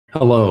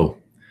Hello.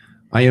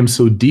 I am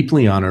so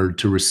deeply honored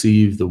to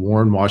receive the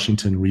Warren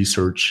Washington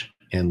Research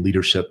and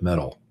Leadership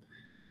Medal.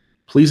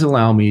 Please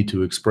allow me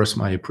to express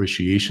my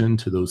appreciation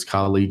to those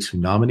colleagues who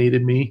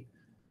nominated me,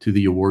 to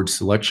the awards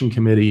selection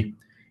committee,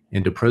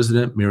 and to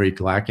President Mary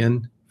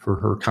Glacken for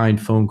her kind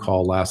phone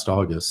call last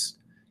August,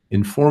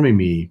 informing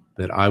me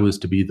that I was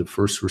to be the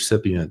first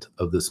recipient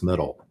of this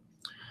medal.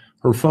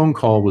 Her phone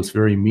call was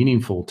very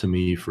meaningful to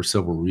me for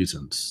several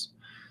reasons.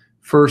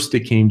 First,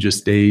 it came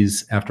just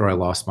days after I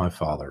lost my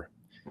father,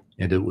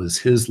 and it was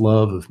his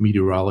love of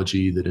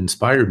meteorology that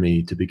inspired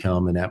me to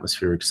become an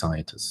atmospheric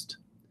scientist.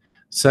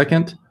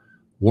 Second,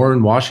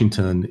 Warren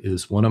Washington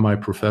is one of my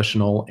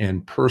professional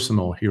and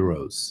personal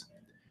heroes.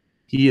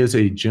 He is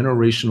a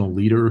generational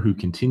leader who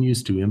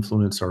continues to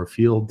influence our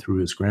field through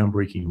his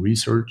groundbreaking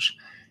research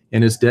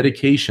and his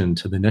dedication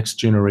to the next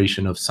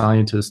generation of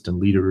scientists and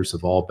leaders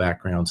of all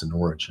backgrounds and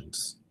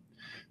origins.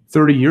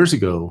 30 years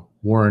ago,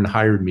 Warren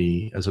hired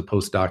me as a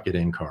postdoc at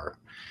NCAR.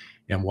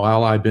 And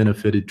while I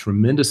benefited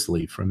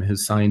tremendously from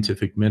his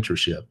scientific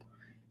mentorship,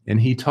 and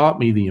he taught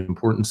me the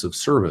importance of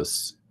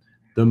service,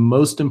 the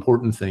most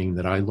important thing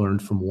that I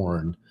learned from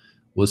Warren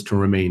was to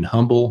remain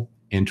humble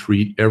and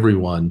treat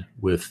everyone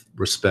with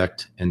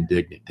respect and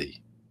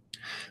dignity.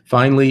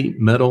 Finally,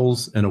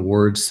 medals and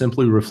awards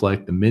simply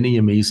reflect the many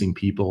amazing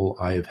people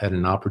I have had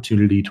an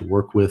opportunity to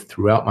work with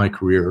throughout my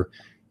career,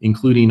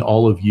 including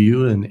all of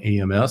you in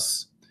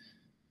AMS,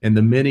 and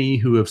the many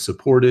who have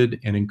supported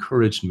and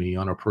encouraged me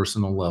on a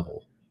personal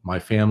level, my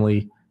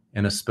family,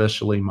 and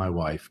especially my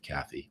wife,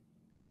 Kathy.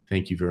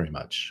 Thank you very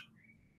much.